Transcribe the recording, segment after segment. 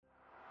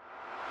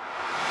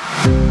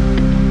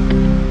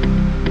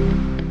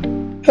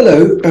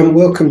Hello and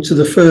welcome to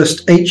the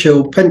first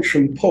HL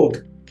Pension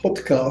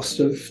podcast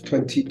of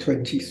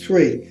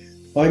 2023.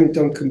 I'm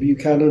Duncan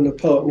Buchanan, a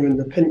partner in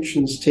the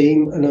pensions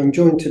team, and I'm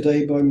joined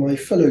today by my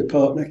fellow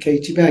partner,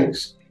 Katie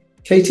Banks.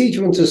 Katie, do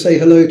you want to say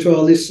hello to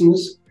our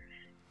listeners?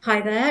 Hi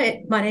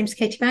there, my name's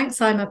Katie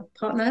Banks. I'm a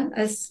partner,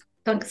 as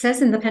Duncan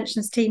says, in the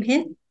pensions team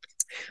here.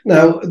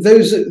 Now,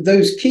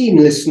 those keen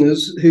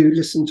listeners who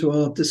listened to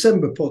our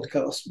December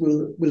podcast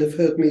will have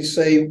heard me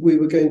say we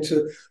were going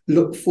to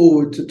look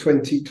forward to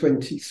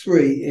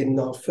 2023 in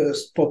our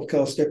first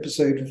podcast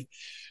episode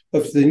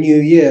of the new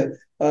year.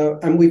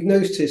 And we've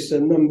noticed a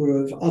number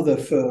of other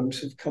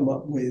firms have come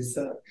up with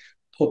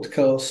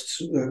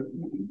podcasts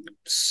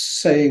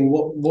saying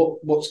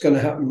what's going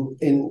to happen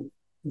in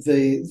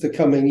the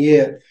coming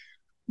year.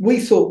 We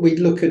thought we'd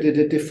look at it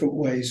a different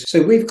way.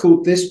 So we've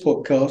called this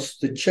podcast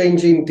The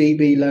Changing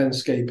DB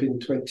Landscape in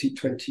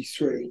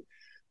 2023.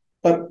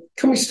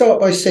 Can we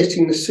start by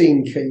setting the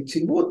scene,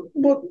 Katie?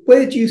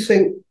 Where do you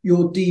think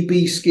your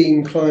DB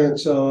scheme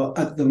clients are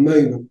at the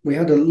moment? We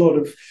had a lot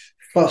of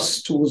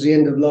fuss towards the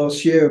end of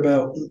last year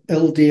about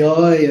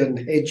LDI and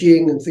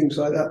hedging and things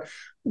like that.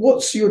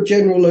 What's your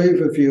general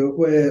overview of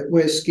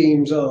where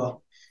schemes are?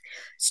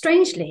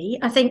 Strangely,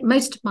 I think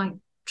most of my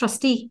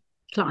trustee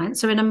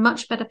clients are in a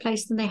much better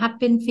place than they have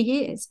been for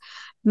years.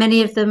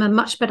 Many of them are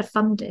much better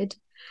funded,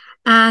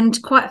 and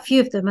quite a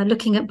few of them are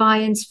looking at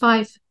buy-ins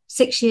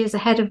 5-6 years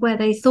ahead of where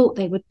they thought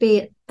they would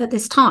be at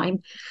this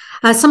time.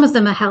 Some of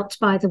them are helped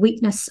by the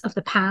weakness of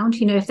the pound.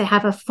 You know, if they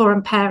have a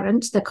foreign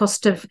parent, the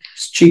cost of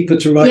it's cheaper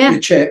to write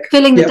the check.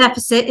 Filling the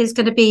deficit is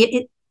going to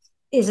be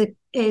is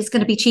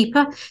going to be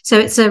cheaper. So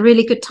it's a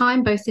really good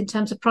time, both in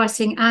terms of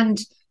pricing and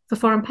for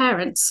foreign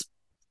parents.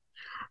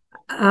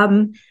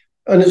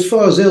 And as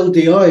far as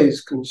LDI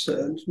is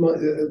concerned,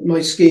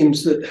 my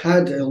schemes that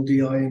had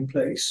LDI in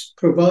place,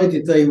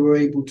 provided they were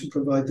able to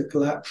provide the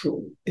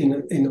collateral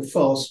in a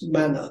fast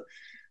manner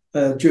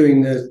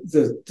during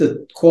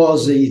the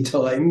quasi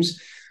times,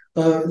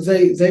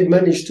 they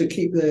managed to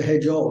keep their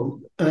hedge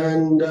on,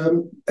 and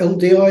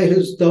LDI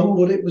has done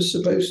what it was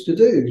supposed to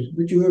do.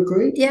 Would you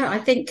agree? Yeah, I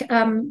think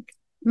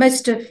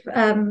most of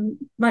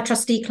my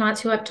trustee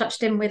clients who I've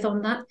touched in with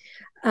on that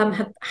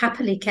have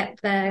happily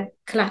kept their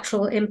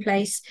collateral in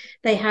place.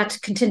 They had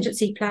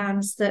contingency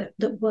plans that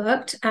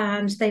worked,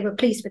 and they were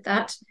pleased with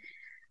that.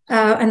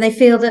 And they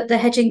feel that the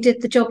hedging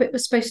did the job it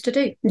was supposed to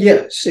do.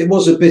 Yes, it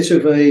was a bit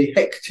of a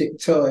hectic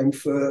time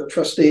for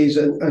trustees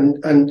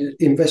and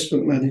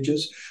investment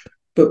managers,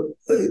 but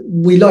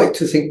we like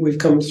to think we've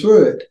come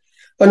through it.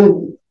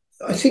 And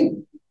I think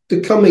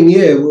the coming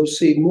year we'll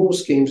see more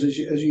schemes, as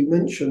you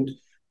mentioned,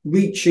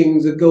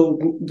 reaching the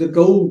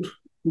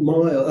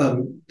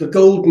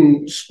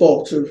golden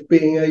spot of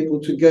being able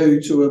to go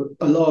to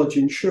a large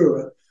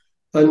insurer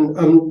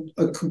and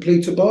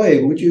complete a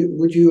buy-in. Would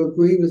you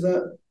agree with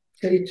that,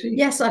 Katie?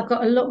 Yes, I've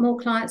got a lot more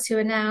clients who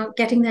are now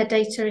getting their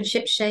data in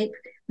ship shape.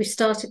 We've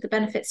started the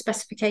benefit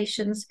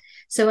specifications.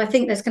 So I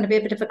think there's going to be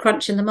a bit of a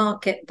crunch in the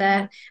market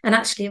there. And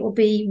actually, it will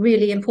be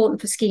really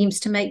important for schemes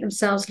to make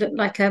themselves look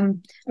like a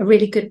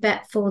really good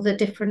bet for the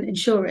different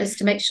insurers,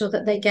 to make sure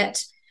that they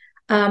get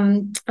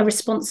a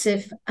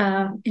responsive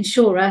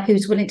insurer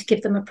who's willing to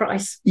give them a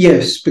price.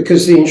 Yes,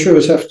 because the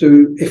insurers have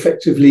to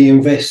effectively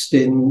invest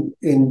in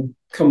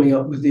coming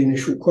up with the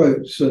initial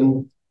quotes,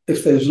 and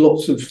if there's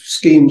lots of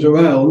schemes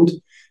around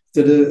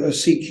that are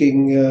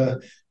seeking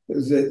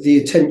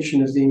the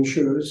attention of the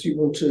insurers, you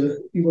want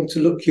to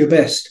look your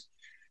best.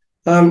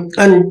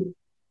 And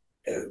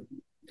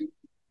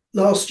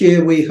last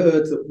year we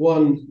heard that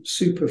one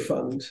super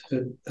fund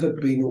had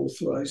been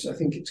authorised. I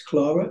think it's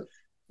Clara.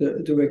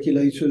 The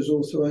regulator has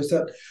authorised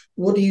that.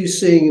 What are you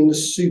seeing in the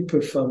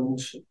super fund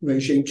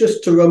regime?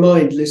 Just to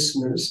remind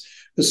listeners,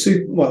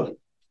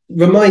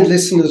 remind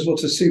listeners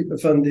what a super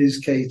fund is,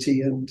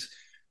 Katie, and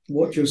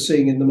what you're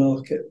seeing in the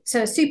market.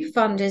 So a super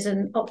fund is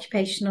an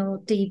occupational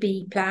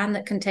DB plan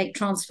that can take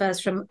transfers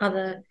from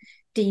other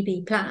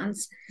DB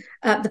plans.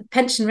 The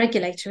pension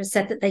regulator has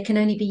said that they can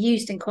only be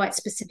used in quite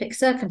specific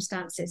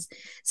circumstances.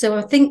 So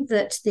I think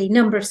that the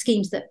number of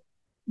schemes that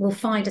will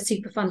find a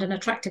super fund an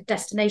attractive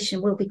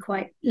destination will be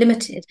quite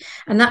limited,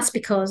 and that's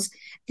because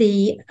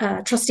the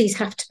trustees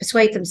have to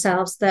persuade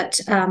themselves that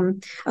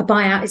a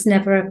buyout is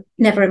never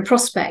in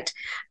prospect,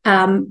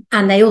 and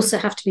they also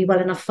have to be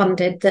well enough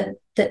funded that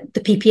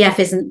the PPF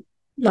isn't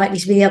likely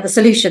to be the other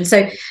solution.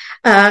 So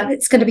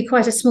it's going to be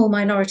quite a small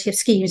minority of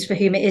schemes for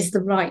whom it is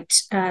the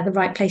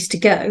right place to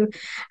go.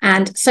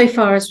 And so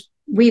far as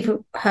we've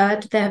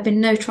heard, there have been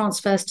no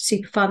transfers to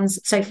super funds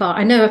so far.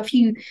 I know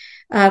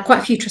quite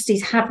a few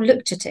trustees have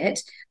looked at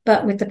it,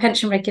 but with the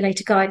pension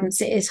regulator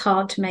guidance, it is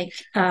hard to make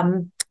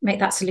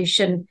that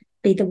solution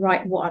be the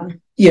right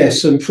one.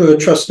 Yes, and for a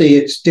trustee,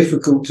 it's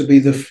difficult to be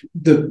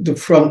the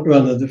front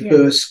runner, the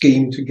first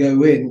scheme to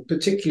go in,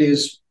 particularly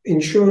as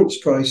insurance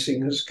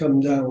pricing has come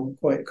down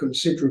quite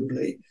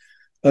considerably,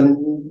 and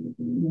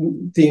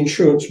the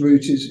insurance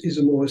route is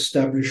a more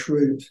established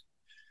route.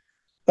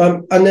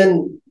 And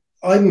then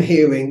I'm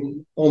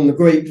hearing on the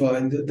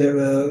grapevine that there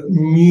are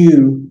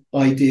new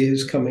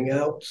ideas coming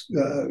out,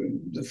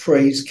 the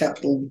phrase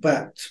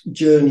capital-backed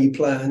journey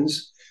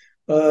plans.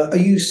 Are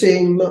you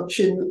seeing much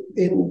in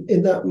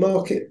that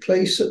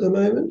marketplace at the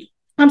moment?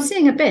 I'm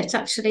seeing a bit,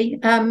 actually.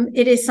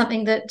 It is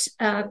something that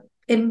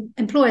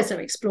employers are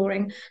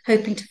exploring,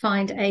 hoping to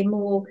find a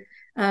more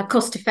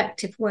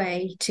cost-effective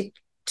way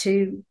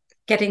to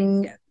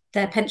getting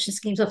their pension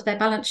schemes off their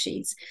balance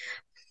sheets.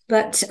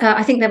 But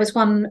I think there was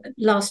one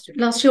last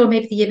year or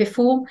maybe the year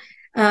before.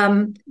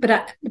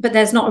 But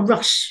there's not a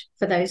rush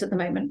for those at the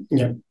moment.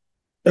 Yeah.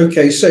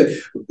 Okay. So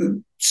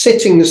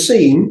setting the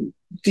scene,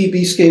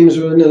 DB schemes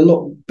are in a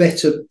lot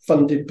better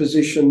funded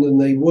position than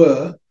they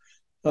were.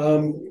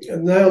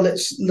 And now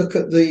let's look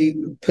at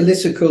the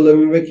political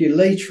and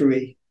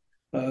regulatory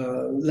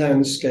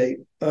landscape.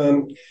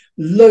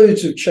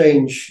 Loads of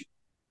change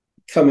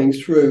coming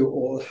through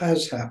or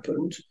has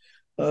happened.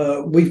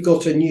 We've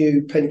got a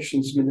new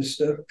pensions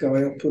minister. Guy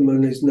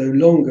Opperman is no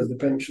longer the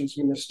pensions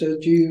minister.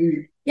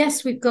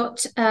 Yes, we've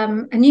got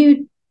a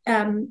new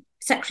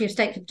Secretary of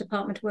State for the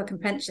Department of Work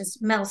and Pensions,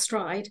 Mel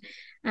Stride,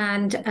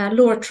 and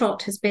Laura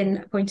Trott has been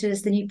appointed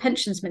as the new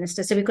pensions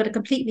minister. So we've got a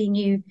completely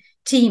new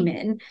team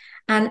in,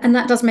 and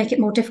that does make it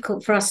more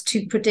difficult for us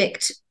to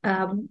predict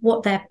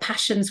what their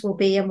passions will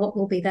be and what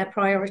will be their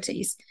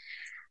priorities.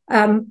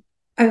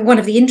 One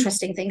of the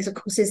interesting things, of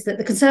course, is that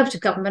the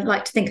Conservative government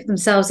like to think of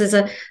themselves as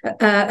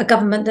a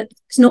government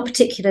that's not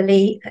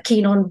particularly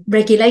keen on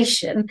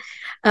regulation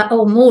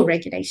or more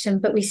regulation,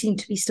 but we seem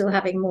to be still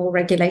having more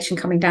regulation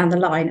coming down the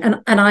line.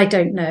 And I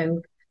don't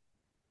know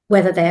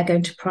whether they are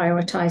going to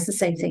prioritise the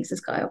same things as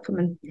Guy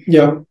Opperman.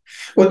 Yeah,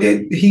 well,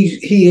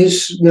 he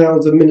is now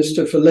the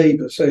Minister for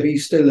Labour, so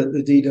he's still at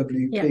the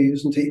DWP,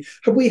 isn't he?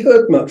 Have we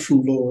heard much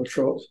from Laura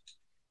Trott?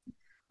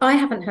 I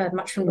haven't heard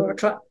much from Laura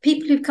Trott.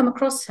 People who've come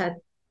across her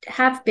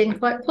have been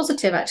quite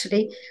positive,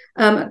 actually.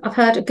 I've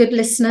heard a good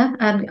listener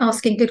and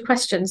asking good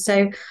questions,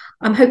 so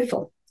I'm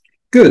hopeful.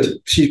 Good.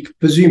 She's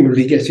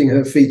presumably getting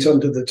her feet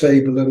under the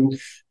table, and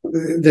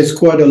there's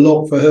quite a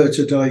lot for her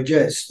to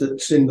digest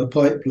that's in the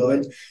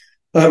pipeline.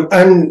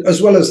 And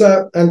as well as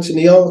that,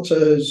 Anthony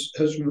Arter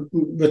has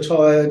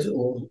retired,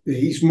 or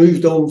he's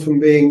moved on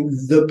from being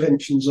the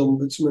pensions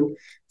ombudsman.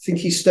 I think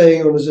he's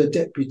staying on as a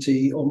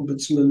deputy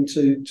ombudsman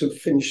to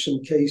finish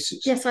some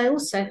cases. Yes, I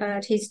also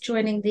heard he's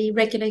joining the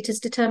Regulators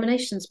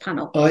Determinations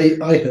Panel. I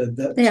heard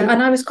that too.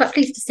 And I was quite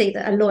pleased to see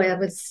that a lawyer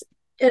was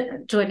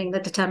joining the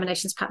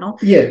Determinations Panel.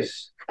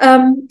 Yes.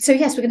 So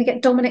yes, we're going to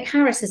get Dominic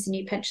Harris as the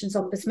new pensions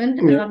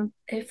ombudsman,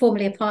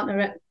 formerly a partner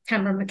at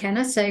Cameron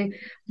McKenna, so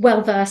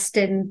well versed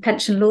in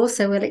pension law.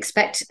 So we'll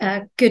expect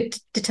good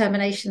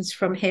determinations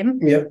from him.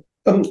 Yeah.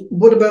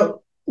 What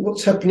about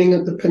what's happening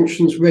at the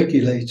pensions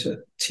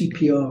regulator,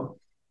 TPR?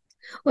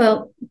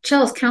 Well,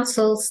 Charles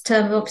Council's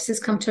term of office has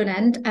come to an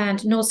end,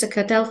 and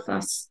Nausicaa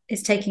Delphas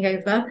is taking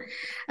over.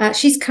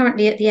 She's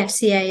currently at the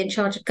FCA in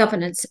charge of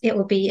governance. It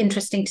will be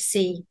interesting to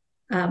see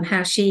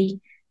how she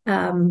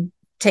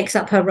takes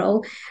up her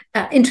role.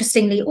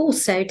 Interestingly,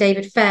 also,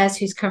 David Fairs,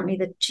 who's currently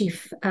the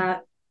chief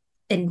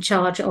in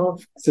charge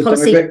of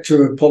policy.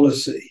 Director of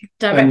policy.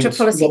 Director of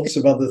policy. Lots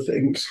of other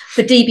things.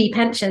 For DB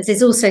pensions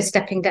is also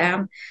stepping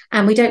down,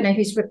 and we don't know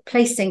who's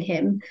replacing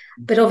him,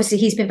 but obviously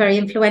he's been very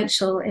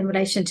influential in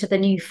relation to the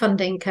new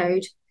funding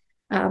code.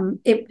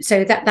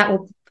 So that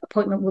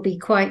appointment will be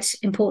quite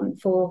important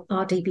for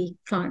our DB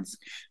clients.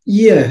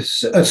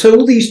 Yes. So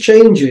all these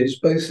changes,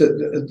 both at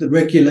the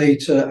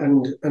regulator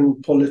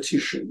and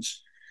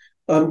politicians,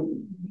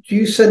 do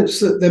you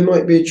sense that there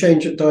might be a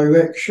change of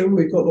direction?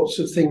 We've got lots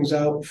of things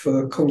out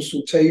for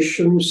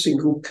consultation,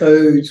 single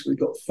codes, we've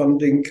got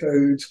funding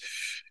codes,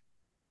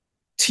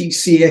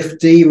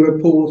 TCFD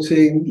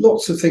reporting,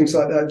 lots of things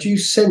like that. Do you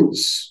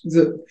sense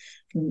that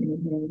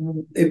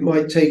it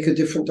might take a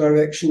different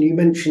direction? You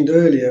mentioned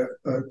earlier,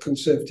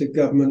 Conservative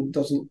government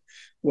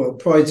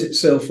prides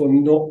itself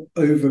on not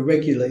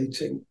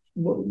over-regulating.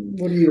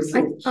 What are your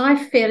thoughts?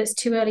 I feel it's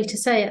too early to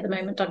say at the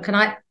moment, Duncan.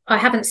 I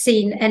haven't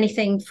seen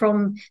anything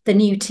from the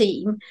new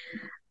team,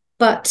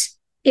 but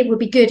it would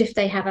be good if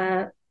they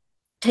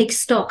take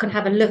stock and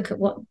have a look at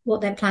what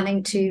they're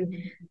planning to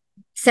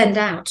send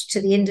out to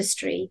the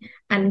industry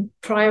and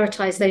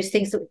prioritise those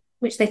things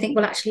which they think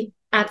will actually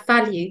add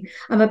value.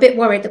 I'm a bit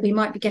worried that we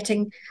might be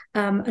getting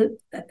a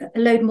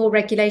load more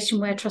regulation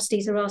where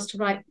trustees are asked to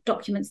write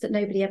documents that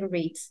nobody ever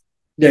reads.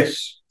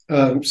 Yes.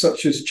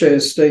 Such as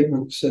chair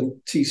statements and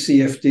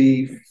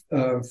TCFD,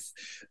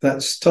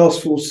 that's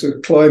Task Force for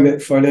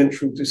Climate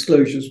Financial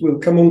Disclosures. We'll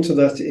come on to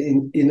that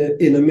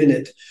in a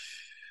minute.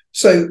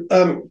 So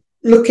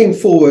looking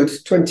forward,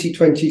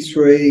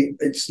 2023,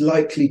 it's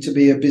likely to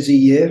be a busy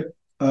year.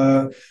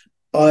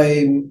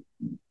 I'm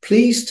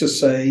pleased to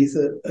say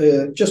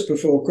that just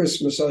before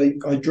Christmas,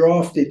 I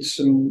drafted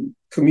some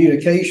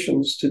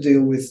communications to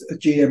deal with a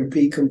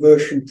GMP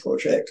conversion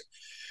project.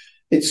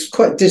 It's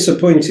quite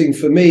disappointing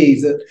for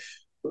me that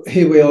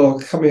here we are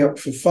coming up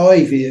for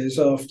 5 years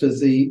after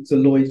the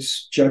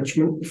Lloyd's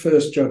judgment, the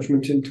first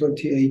judgment in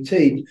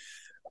 2018.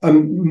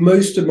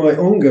 most of my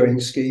ongoing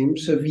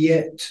schemes have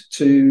yet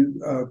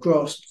to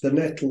grasp the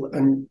nettle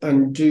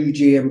and do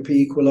GMP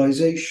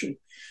equalisation.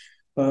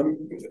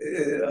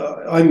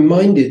 I'm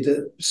minded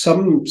that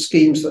some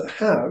schemes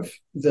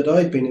that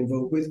I've been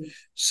involved with,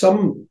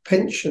 some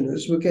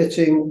pensioners were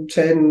getting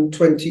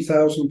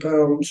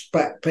 £10,000-20,000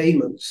 back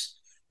payments,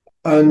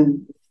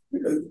 and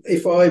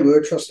if I were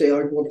a trustee,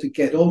 I'd want to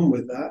get on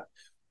with that.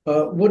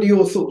 What are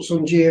your thoughts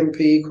on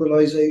GMP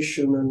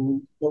equalisation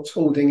and what's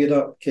holding it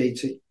up,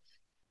 Katie?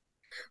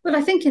 Well,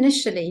 I think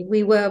initially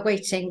we were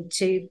waiting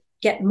to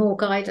get more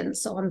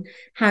guidance on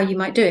how you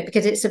might do it,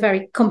 because it's a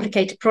very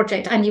complicated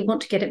project and you want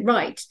to get it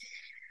right.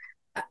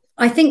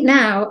 I think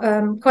now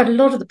quite a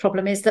lot of the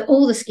problem is that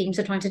all the schemes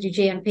are trying to do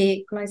GMP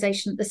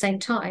equalisation at the same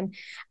time,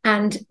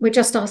 and we're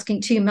just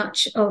asking too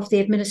much of the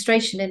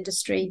administration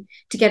industry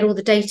to get all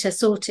the data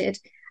sorted.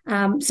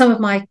 Some of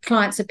my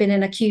clients have been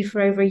in a queue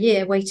for over a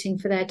year waiting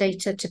for their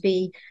data to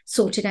be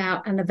sorted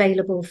out and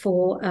available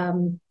for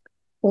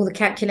all the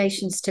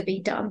calculations to be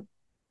done.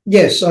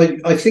 Yes,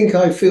 I think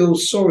I feel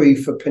sorry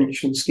for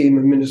pension scheme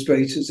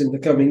administrators in the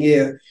coming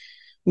year.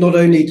 Not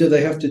only do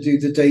they have to do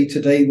the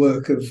day-to-day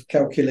work of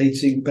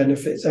calculating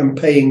benefits and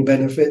paying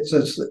benefits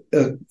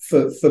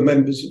for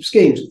members of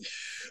schemes,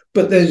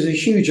 but there's a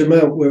huge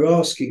amount we're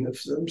asking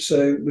of them.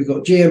 So we've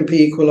got GMP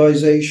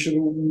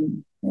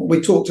equalisation.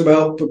 We talked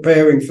about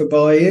preparing for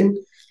buy-in.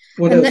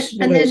 What else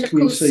can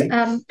we see?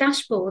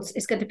 Dashboards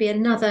is going to be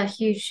another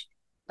huge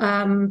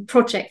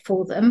project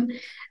for them.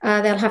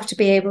 They'll have to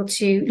be able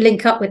to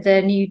link up with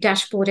the new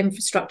dashboard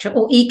infrastructure,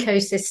 or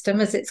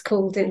ecosystem as it's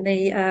called in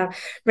the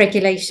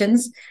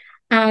regulations,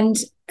 and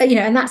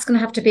that's going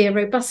to have to be a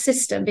robust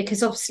system,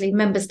 because obviously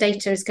members'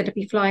 data is going to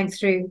be flying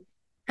through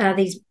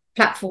these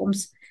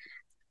platforms.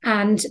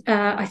 And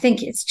I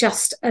think it's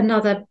just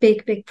another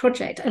big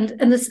project, and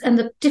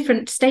the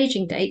different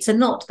staging dates are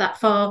not that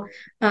far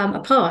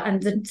apart,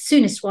 and the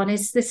soonest one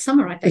is this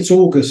summer, I think. It's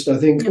August, I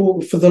think.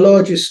 Yeah. For the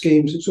largest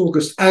schemes, it's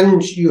August,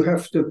 and you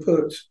have to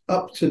put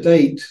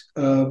up-to-date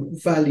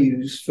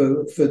values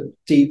for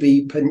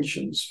DB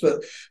pensions,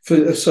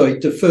 for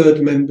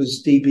deferred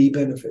members' DB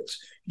benefits.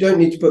 You don't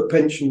need to put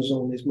pensions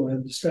on, is my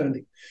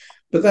understanding,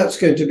 but that's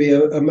going to be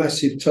a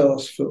massive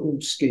task for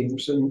all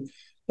schemes. And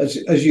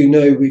as you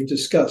know, we've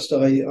discussed,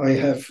 I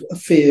have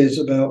fears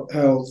about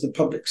how the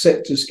public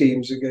sector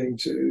schemes are going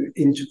to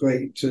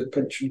integrate to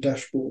pension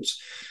dashboards.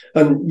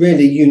 And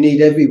really, you need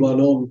everyone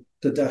on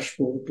the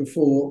dashboard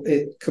before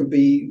it can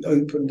be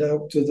opened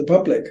out to the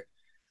public.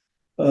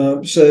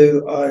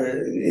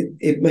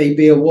 It may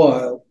be a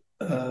while.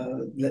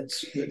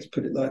 Let's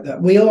put it like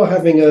that. We are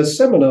having a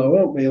seminar,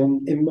 aren't we,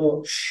 in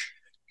March?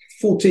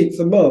 14th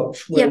of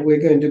March, where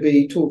we're going to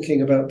be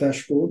talking about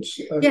dashboards.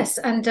 Yes,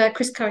 and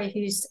Chris Curry,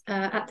 who's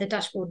at the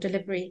dashboard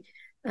delivery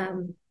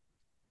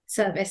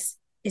service,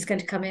 is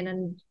going to come in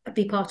and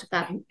be part of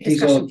that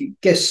discussion. He's our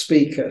guest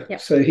speaker,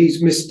 so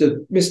he's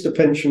Mr.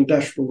 Pension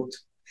Dashboard.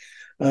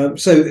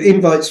 So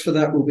invites for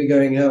that will be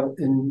going out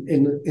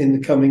in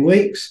the coming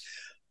weeks.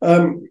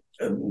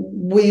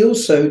 We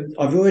also,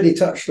 I've already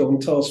touched on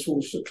Task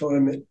Force for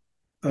Climate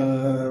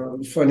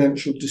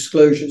Financial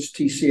Disclosures,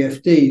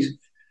 TCFDs.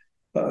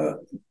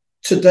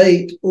 To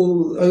date,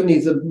 only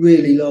the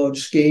really large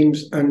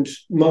schemes and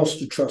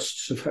master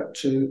trusts have had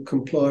to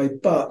comply,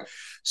 but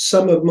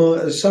some of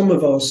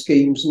our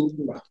schemes,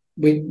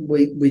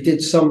 we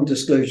did some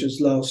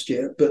disclosures last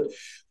year, but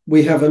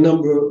we have a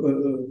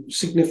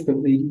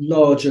significantly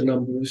larger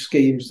number of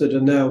schemes that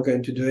are now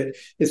going to do it.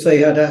 If they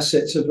had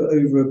assets of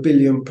over £1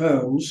 billion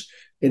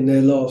in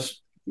their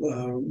last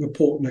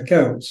report and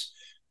accounts,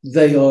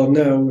 they are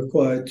now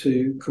required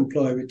to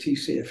comply with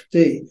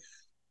TCFD.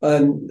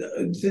 And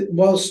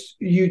whilst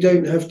you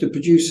don't have to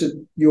produce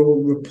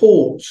your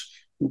report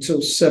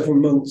until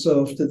 7 months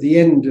after the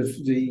end of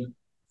the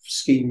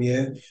scheme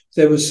year,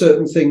 there are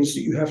certain things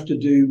that you have to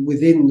do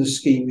within the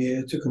scheme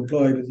year to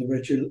comply with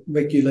the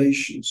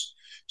regulations.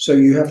 So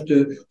you have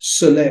to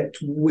select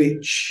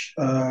which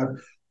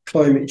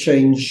climate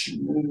change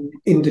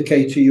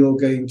indicator you're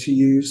going to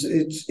use.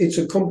 It's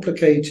a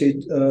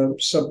complicated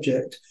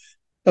subject.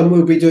 And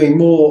we'll be doing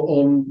more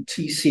on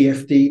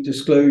TCFD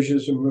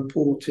disclosures and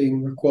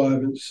reporting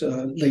requirements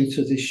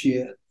later this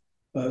year.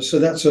 So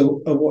that's a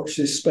watch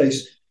this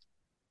space.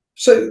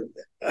 So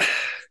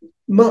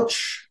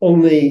much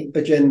on the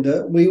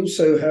agenda. We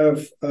also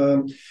have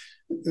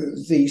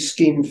the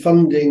scheme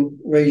funding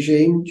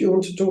regime. Do you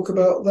want to talk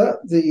about that?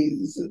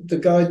 The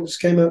guidance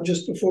came out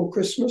just before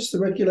Christmas, the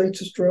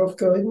regulator's draft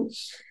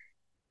guidance.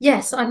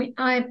 Yes, I mean,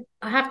 I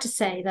have to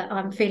say that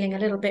I'm feeling a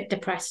little bit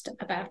depressed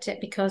about it,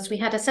 because we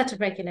had a set of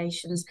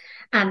regulations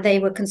and they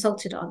were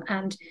consulted on,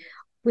 and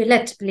we're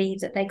led to believe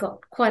that they got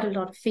quite a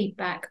lot of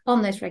feedback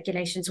on those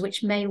regulations,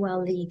 which may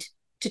well lead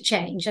to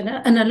change. And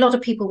a lot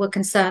of people were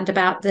concerned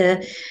about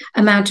the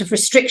amount of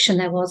restriction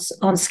there was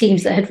on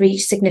schemes that had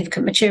reached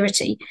significant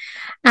maturity.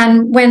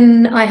 And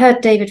when I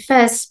heard David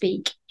Fairs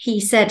speak, he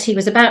said he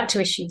was about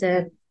to issue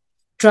the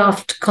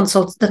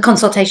the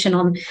consultation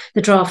on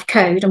the draft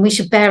code, and we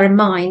should bear in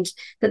mind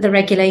that the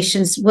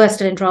regulations were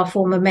still in draft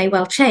form and may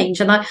well change.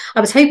 And I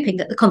was hoping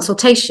that the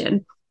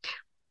consultation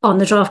on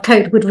the draft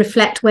code would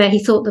reflect where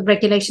he thought the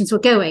regulations were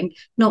going,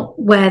 not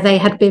where they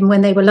had been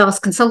when they were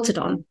last consulted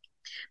on.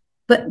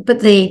 But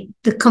the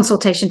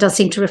consultation does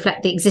seem to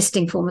reflect the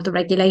existing form of the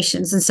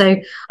regulations. And so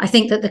I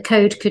think that the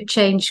code could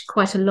change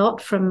quite a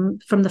lot from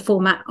the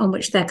format on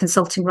which they're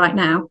consulting right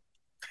now.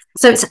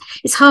 So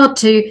it's hard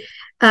to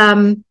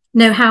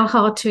know how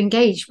hard to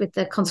engage with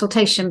the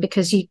consultation,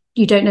 because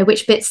you don't know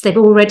which bits they've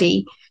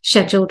already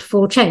scheduled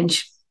for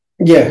change.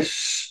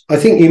 Yes, I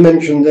think you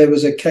mentioned there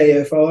was a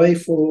KFI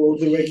for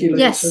the regulator.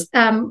 Yes,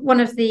 one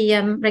of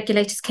the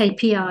regulators'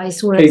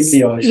 KPIs was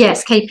KPIs.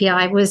 Yes,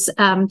 KPI was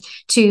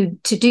to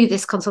do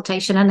this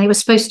consultation, and they were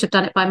supposed to have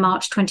done it by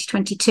March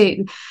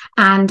 2022.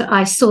 And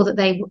I saw that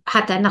they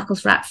had their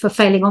knuckles rapped for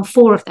failing on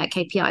 4 of their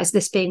KPIs,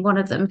 this being one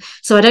of them.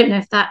 So I don't know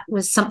if that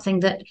was something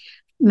that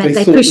meant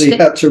they pushed it.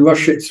 Had to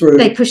rush it through.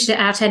 They pushed it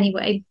out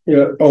anyway.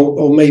 Yeah,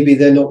 or maybe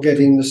they're not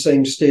getting the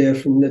same steer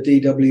from the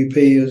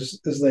DWP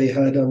as they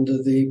had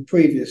under the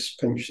previous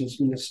pensions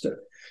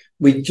minister.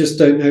 We just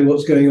don't know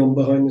what's going on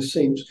behind the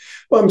scenes.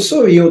 Well, I'm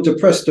sorry you're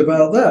depressed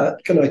about that.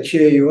 Can I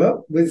cheer you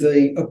up with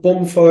a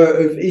bonfire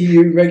of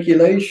EU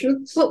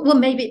regulations? Well,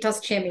 maybe it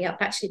does cheer me up,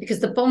 actually, because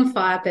the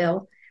bonfire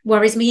bill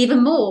worries me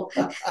even more.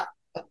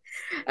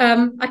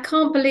 I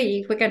can't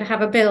believe we're going to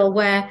have a bill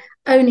where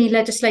only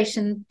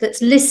legislation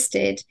that's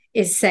listed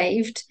is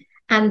saved,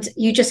 and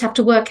you just have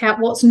to work out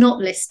what's not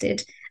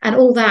listed, and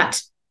all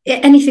that,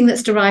 anything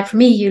that's derived from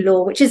EU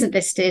law which isn't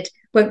listed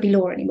won't be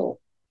law anymore.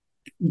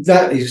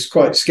 That is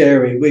quite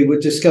scary. We were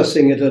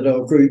discussing it at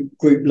our group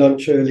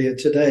lunch earlier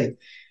today.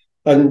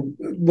 And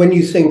when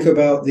you think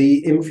about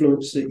the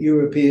influence that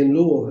European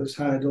law has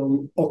had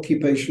on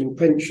occupational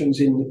pensions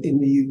in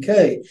the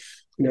UK,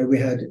 we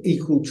had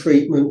equal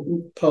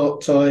treatment,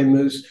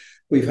 part-timers.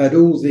 We've had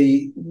all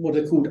the what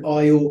are called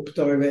IORP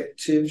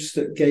directives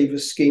that gave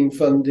us scheme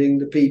funding,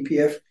 the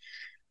PPF.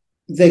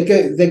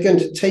 They're going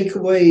to take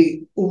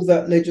away all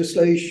that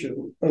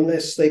legislation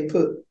unless they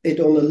put it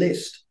on a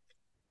list.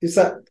 Is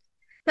that?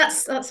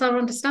 That's our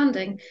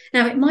understanding.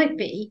 Now, it might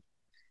be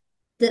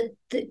that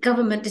the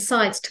government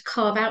decides to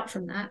carve out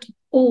from that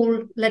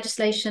all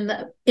legislation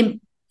that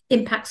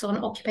impacts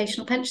on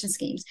occupational pension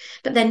schemes.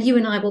 But then you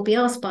and I will be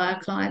asked by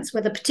our clients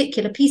whether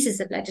particular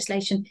pieces of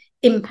legislation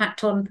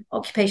impact on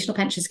occupational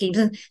pension schemes.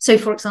 And so,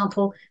 for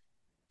example,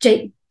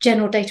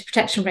 General Data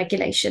Protection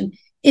Regulation,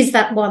 is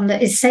that one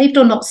that is saved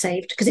or not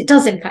saved? Because it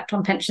does impact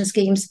on pension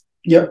schemes,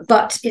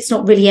 but it's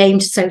not really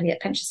aimed solely at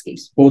pension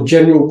schemes. Or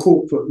general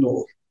corporate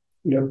law,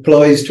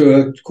 applies to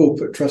a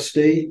corporate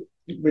trustee,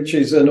 which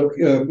is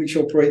which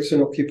operates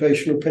an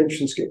occupational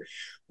pension scheme.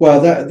 Wow,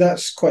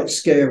 that's quite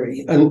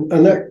scary, and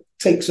that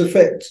takes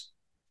effect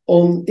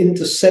in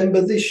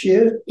December this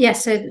year.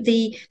 Yes, so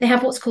they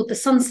have what's called the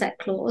sunset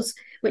clause,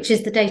 which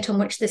is the date on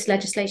which this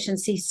legislation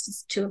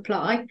ceases to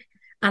apply,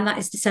 and that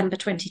is December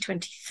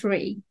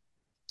 2023.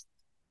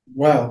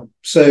 Wow,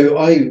 so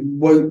I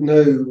won't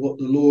know what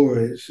the law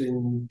is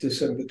in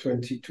December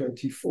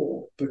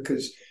 2024,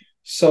 because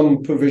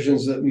some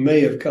provisions that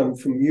may have come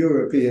from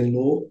European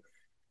law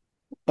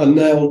are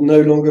now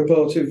no longer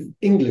part of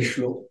English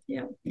law.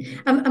 Yeah,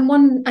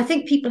 and I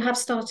think people have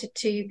started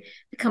to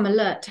become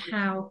alert to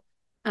how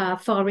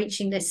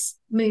far-reaching this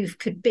move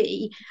could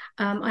be.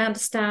 I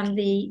understand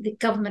the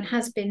government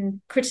has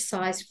been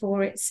criticised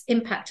for its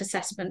impact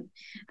assessment,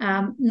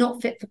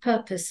 not fit for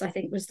purpose, I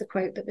think was the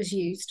quote that was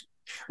used.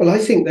 Well, I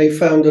think they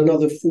found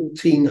another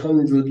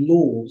 1,400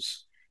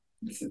 laws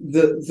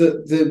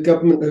that the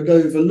government had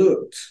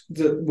overlooked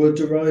that were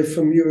derived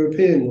from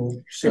European law.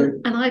 So,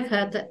 and I've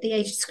heard that the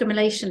age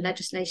discrimination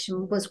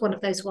legislation was one of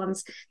those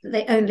ones that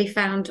they only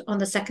found on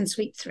the second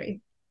sweep through.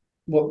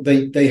 What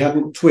they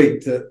hadn't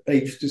twigged that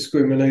age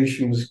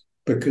discrimination was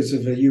because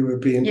of a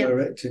European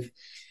directive.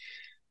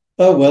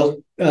 Oh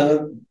well,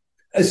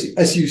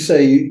 as you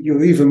say,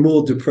 you're even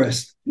more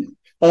depressed.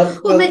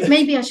 Well,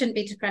 maybe I shouldn't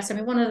be depressed. I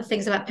mean, one of the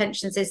things about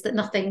pensions is that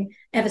nothing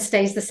ever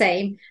stays the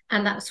same,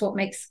 and that's what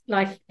makes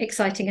life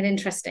exciting and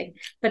interesting.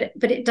 But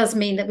it does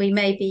mean that we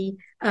may be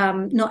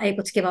not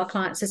able to give our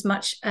clients as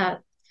much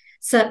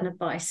certain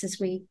advice as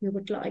we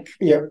would like.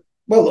 Yeah.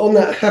 Well, on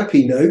that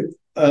happy note,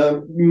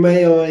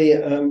 may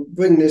I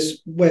bring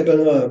this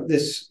webinar,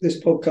 this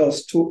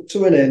podcast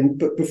to an end?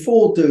 But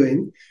before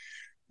doing,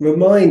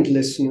 remind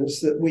listeners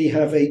that we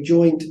have a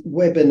joint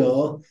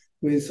webinar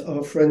with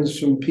our friends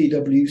from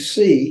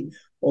PwC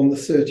on the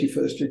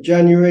 31st of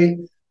January.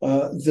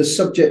 The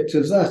subject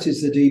of that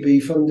is the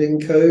DB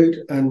funding code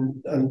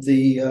and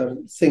the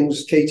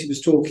things Katie was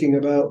talking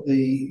about,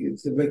 the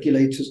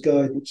regulator's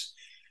guidance.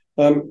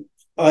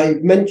 I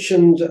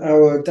mentioned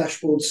our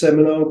dashboard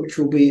seminar, which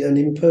will be an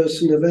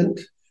in-person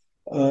event.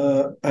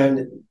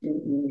 And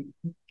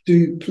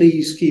do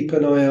please keep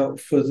an eye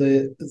out for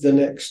the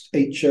next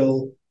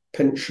HL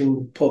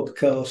Pension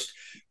podcast,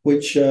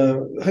 which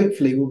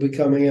hopefully will be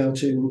coming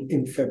out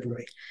in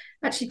February.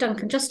 Actually,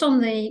 Duncan, just on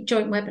the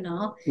joint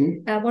webinar,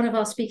 one of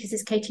our speakers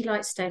is Katie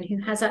Lightstone,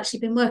 who has actually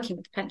been working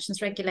with the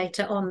pensions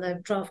regulator on the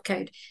draft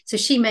code. So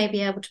she may be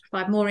able to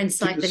provide more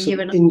insight than you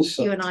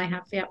and I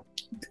have. Yeah.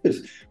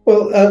 Good.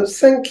 Well,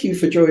 thank you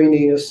for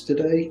joining us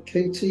today,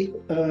 Katie,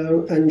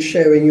 and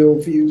sharing your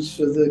views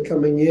for the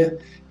coming year.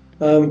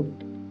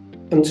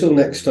 Until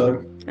next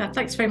time.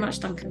 Thanks very much,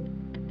 Duncan.